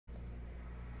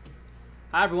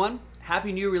Hi everyone,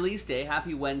 happy new release day,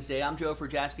 happy Wednesday. I'm Joe for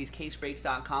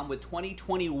jaspyscasebreaks.com with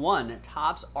 2021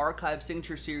 Topps Archive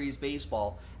Signature Series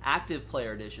Baseball Active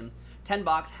Player Edition, 10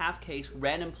 box, half case,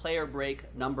 random player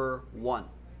break number 1.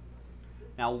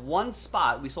 Now one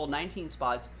spot, we sold 19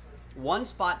 spots, one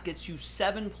spot gets you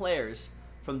 7 players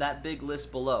from that big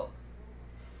list below.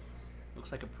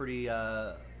 Looks like a pretty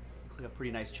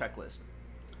nice checklist.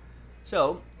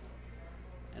 So,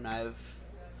 and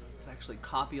let's actually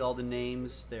copy all the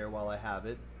names there while I have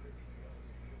it.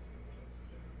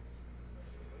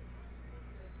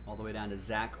 All the way down to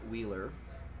Zach Wheeler.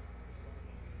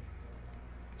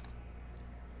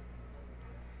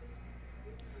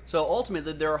 So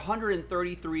ultimately, there are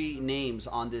 133 names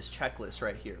on this checklist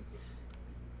right here.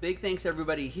 Big thanks to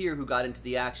everybody here who got into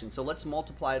the action. So let's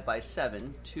multiply it by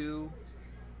 7. 2,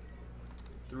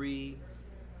 3,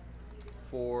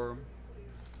 4,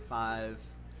 5,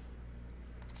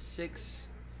 6,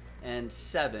 and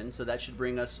 7. So that should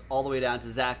bring us all the way down to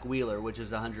Zach Wheeler, which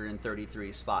is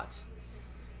 133 spots.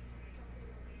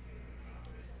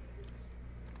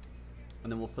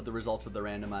 And then we'll put the results of the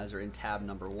randomizer in tab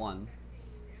number 1.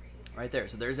 Right there.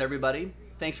 So there's everybody.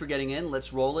 Thanks for getting in.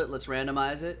 Let's roll it. Let's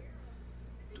randomize it.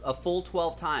 A full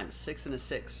 12 times. 6 and a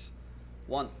 6.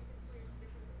 1,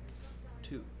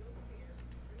 2,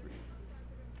 3,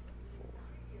 4,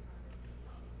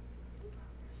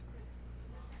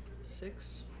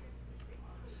 6,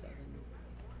 7,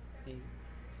 8,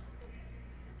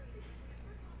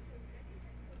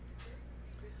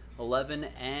 11,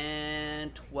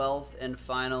 and 12th and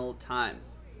final time.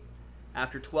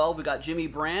 After 12, we got Jimmy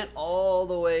Brandt all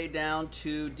the way down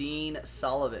to Dean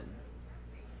Sullivan.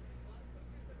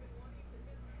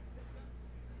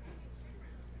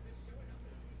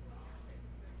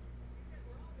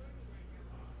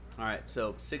 All right,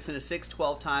 so 6 and a 6,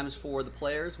 12 times for the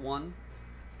players. 1,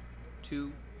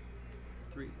 2,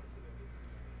 3,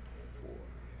 4,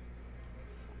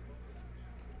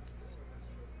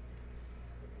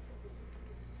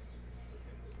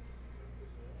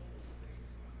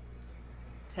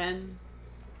 10,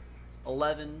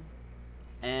 11,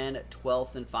 and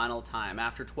 12th and final time.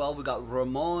 After 12, we got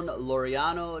Ramon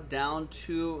Laureano down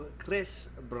to Chris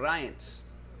Bryant.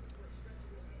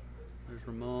 There's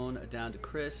Ramon down to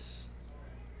Chris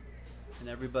and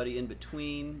everybody in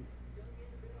between.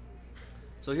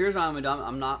 So here's what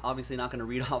I'm obviously not going to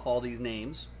read off all these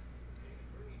names,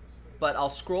 but I'll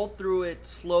scroll through it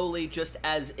slowly just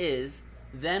as is.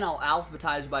 Then I'll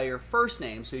alphabetize by your first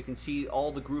name so you can see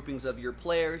all the groupings of your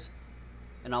players.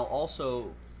 And I'll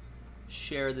also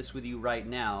share this with you right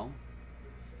now.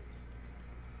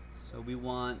 So we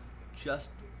want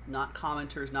just not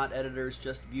commenters, not editors,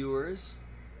 just viewers.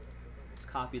 Let's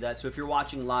copy that. So if you're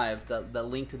watching live, the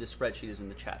link to this spreadsheet is in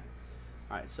the chat.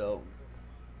 All right, so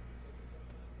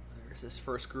there's this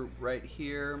first group right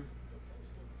here.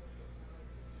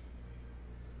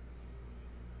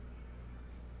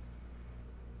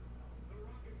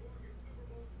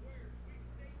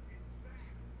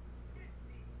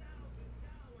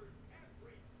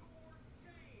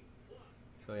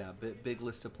 So yeah, big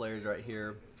list of players right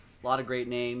here. A lot of great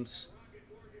names.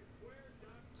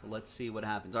 So let's see what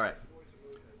happens. All right.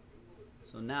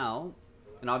 So now,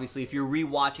 and obviously if you're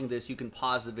re-watching this, you can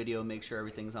pause the video and make sure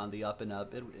everything's on the up and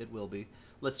up. It will be.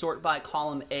 Let's sort by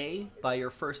column A by your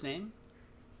first name.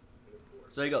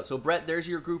 So there you go. So Brett, there's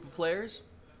your group of players.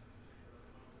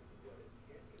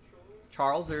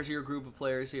 Charles, there's your group of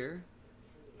players here.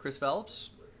 Chris Phelps.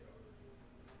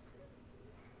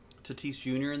 Tatis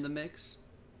Jr. in the mix.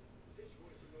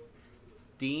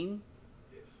 Dean.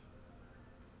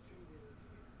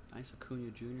 Nice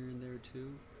Acuna Jr. in there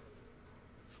too.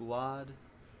 Fuad.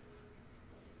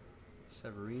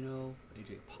 Severino.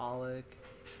 AJ Pollock.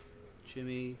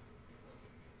 Jimmy.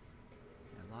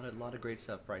 Yeah, a lot of great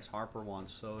stuff. Bryce Harper, Juan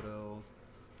Soto,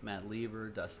 Matt Lieber,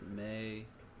 Dustin May.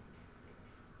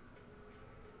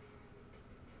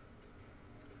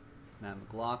 Matt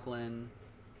McLaughlin.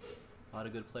 A lot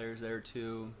of good players there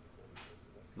too.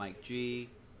 Mike G.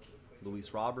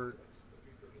 Luis Robert.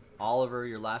 Oliver,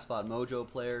 your last spot mojo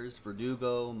players.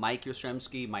 Verdugo. Mike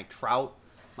Yastrzemski. Mike Trout.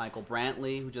 Michael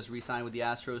Brantley, who just re-signed with the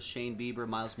Astros. Shane Bieber.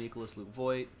 Miles Mikolas. Luke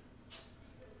Voigt.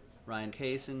 Ryan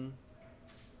Kaysen.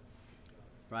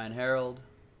 Ryan Harold.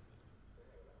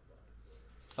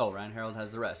 Oh, Ryan Harold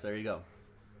has the rest. There you go.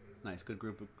 Nice. Good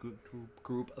group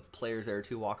of players there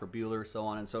too. Walker Buehler, so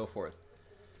on and so forth.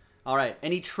 All right,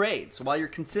 any trades? While you're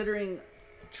considering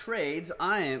trades,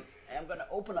 I am going to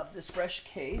open up this fresh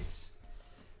case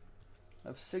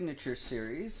of Signature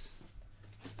Series.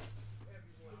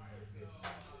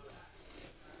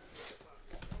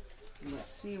 Let's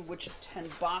see which 10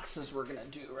 boxes we're gonna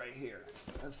do right here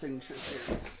of Signature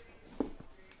Series. Oh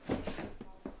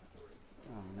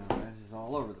no, this is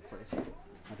all over the place.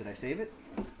 Oh, did I save it?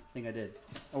 I think I did.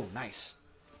 Oh, nice.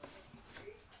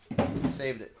 I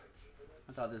saved it.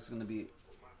 I thought this was gonna be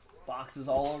boxes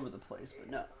all over the place, but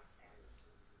no.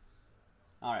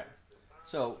 All right,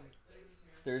 so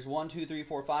there's 1, 2, 3,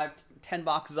 4, 5, 10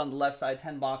 boxes on the left side,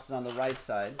 10 boxes on the right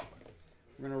side.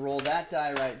 We're gonna roll that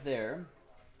die right there.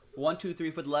 1, 2,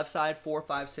 3 for the left side, 4,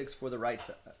 5, 6 for the right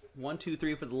side. 1, 2,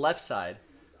 3 for the left side,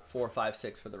 4, 5,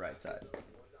 6 for the right side.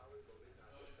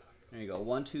 There you go.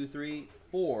 1, 2, 3,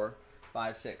 4,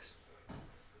 5, 6.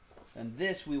 And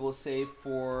this we will save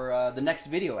for the next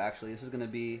video. Actually, this is gonna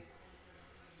be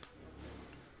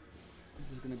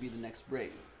the next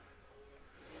break.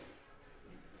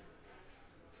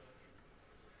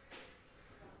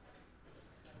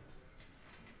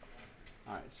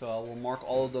 All right, so we'll mark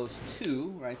all of those 2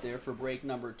 right there for break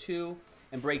number 2,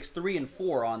 and breaks 3 and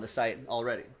 4 on the site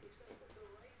already.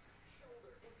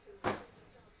 All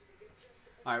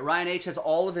right, Ryan H has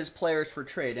all of his players for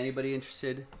trade. Anybody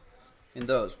interested in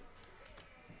those?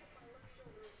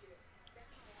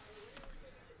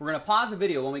 We're going to pause the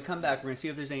video. When we come back, we're going to see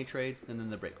if there's any trade, and then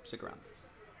the break. Stick around.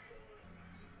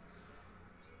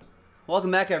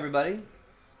 Welcome back, everybody.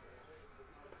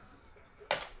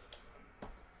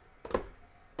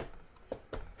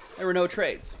 There were no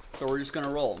trades, so we're just going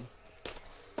to roll.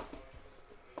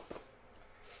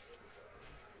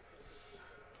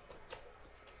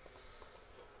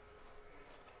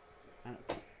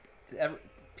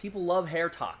 People love hair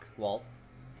talk, Walt.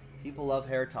 People love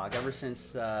hair talk ever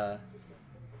since the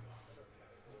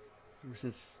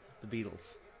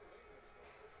Beatles.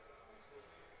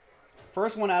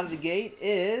 First one out of the gate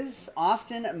is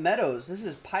Austin Meadows. This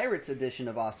is Pirates edition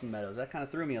of Austin Meadows. That kind of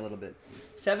threw me a little bit.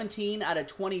 17 out of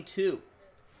 22.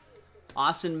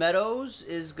 Austin Meadows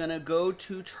is going to go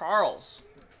to Charles.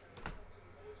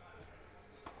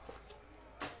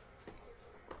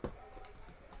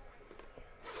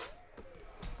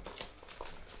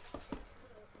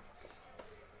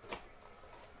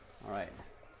 All right.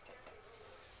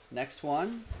 Next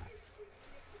one.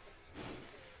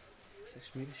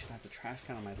 Maybe I should have the trash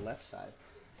can on my left side.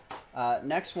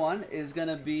 Next one is going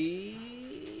to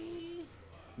be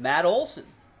Matt Olson.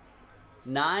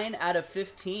 9 out of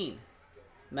 15.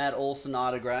 Matt Olson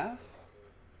autograph.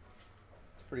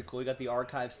 It's pretty cool. You got the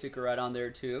archive sticker right on there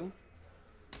too.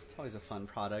 It's always a fun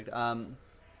product.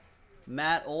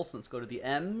 Matt Olson. Let's go to the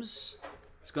M's.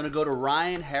 It's going to go to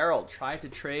Ryan Harold. Tried to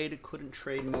trade. Couldn't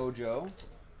trade Mojo.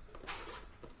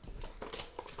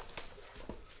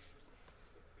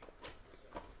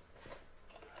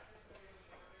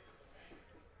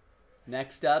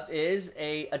 Next up is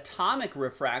a Atomic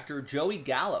Refractor, Joey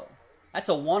Gallo. That's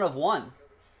a 1 of 1.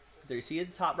 There you see it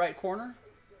in the top right corner?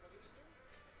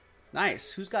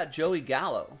 Nice. Who's got Joey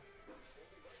Gallo?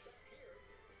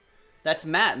 That's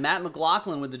Matt. Matt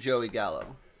McLaughlin with the Joey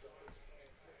Gallo.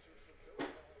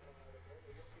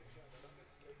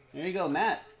 There you go,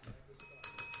 Matt.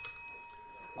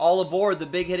 All aboard the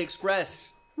Big Hit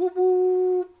Express. Whoop,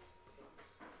 whoop.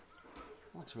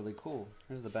 Looks really cool.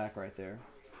 There's the back right there.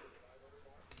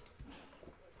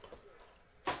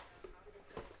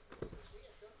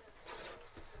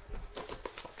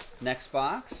 Next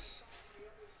box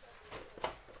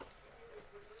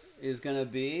is going to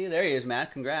be, there he is,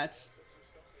 Matt, congrats,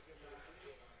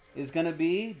 is going to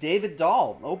be David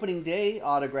Dahl, opening day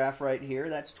autograph right here.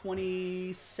 That's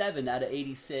 27 out of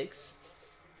 86.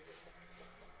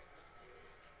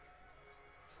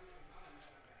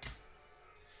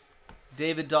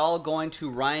 David Dahl going to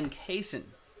Ryan Kaysen.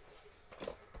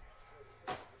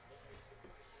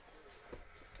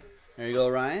 There you go,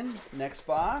 Ryan. Next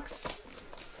box.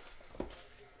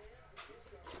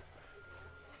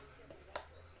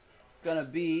 Gonna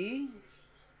be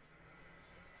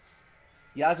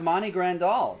Yasmani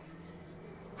Grandal,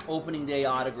 opening day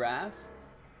autograph.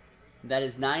 That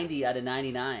is 90 out of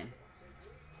 99.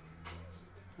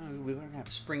 We're gonna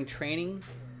have spring training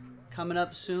coming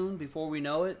up soon before we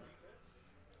know it.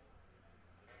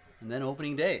 And then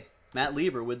opening day. Matt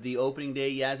Lieber with the opening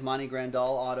day Yasmani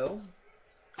Grandal auto.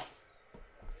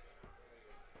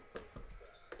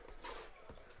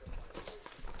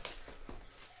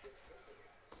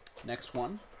 Next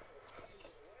one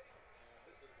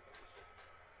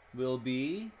will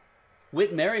be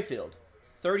Whit Merrifield,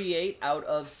 38 out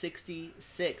of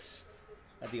 66.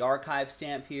 At the archive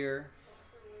stamp here.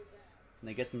 And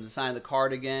they get them to sign the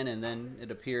card again, and then it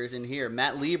appears in here.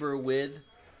 Matt Lieber with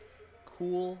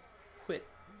Cool Whit.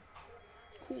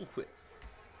 Cool Whit.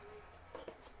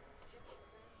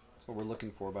 That's what we're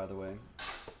looking for, by the way.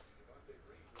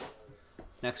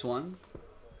 Next one.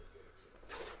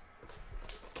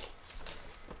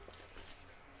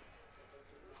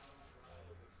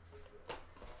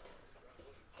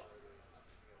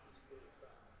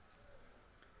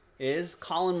 Is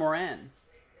Colin Moran.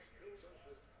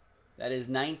 That is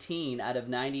 19 out of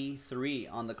 93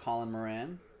 on the Colin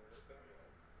Moran.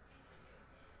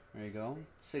 There you go.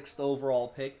 6th overall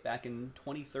pick back in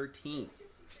 2013.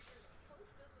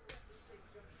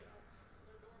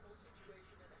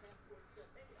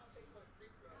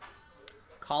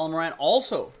 Colin Moran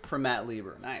also from Matt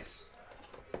Lieber. Nice.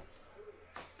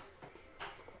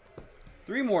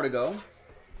 3 more to go.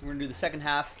 We're going to do the second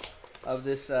half of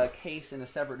this case in a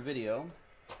separate video.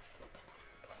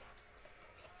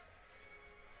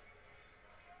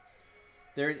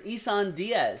 There's Isan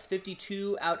Diaz,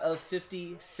 52 out of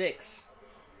 56.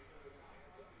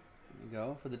 There you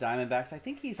go for the Diamondbacks. I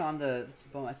think he's on the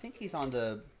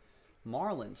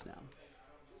Marlins now.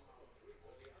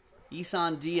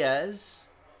 Isan Diaz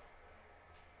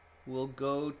will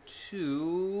go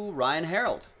to Ryan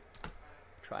Harold.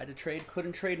 Tried to trade,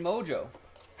 couldn't trade Mojo.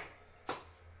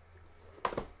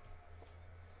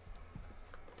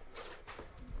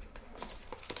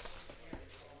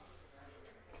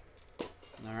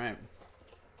 All right.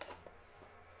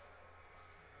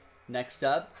 Next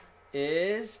up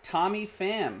is Tommy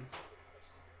Pham.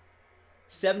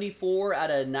 74 out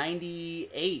of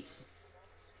 98.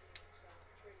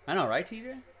 I know, right,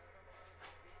 TJ?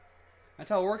 That's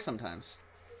how it works sometimes.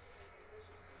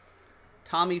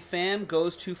 Tommy Pham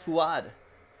goes to Fuad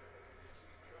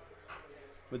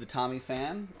with the Tommy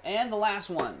Pham. And the last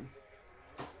one.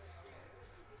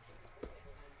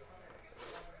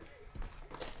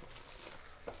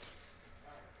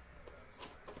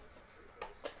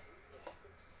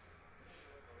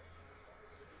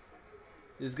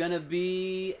 Is going to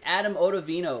be Adam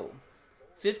Ottavino.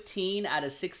 15 out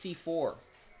of 64.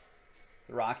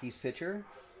 The Rockies pitcher.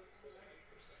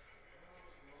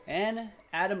 And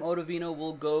Adam Ottavino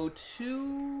will go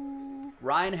to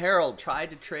Ryan Harold.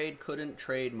 Tried to trade, couldn't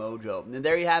trade Mojo. And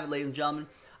there you have it, ladies and gentlemen.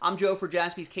 I'm Joe for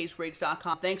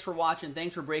JaspysCaseBreaks.com. Thanks for watching.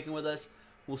 Thanks for breaking with us.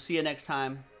 We'll see you next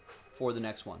time for the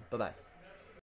next one. Bye-bye.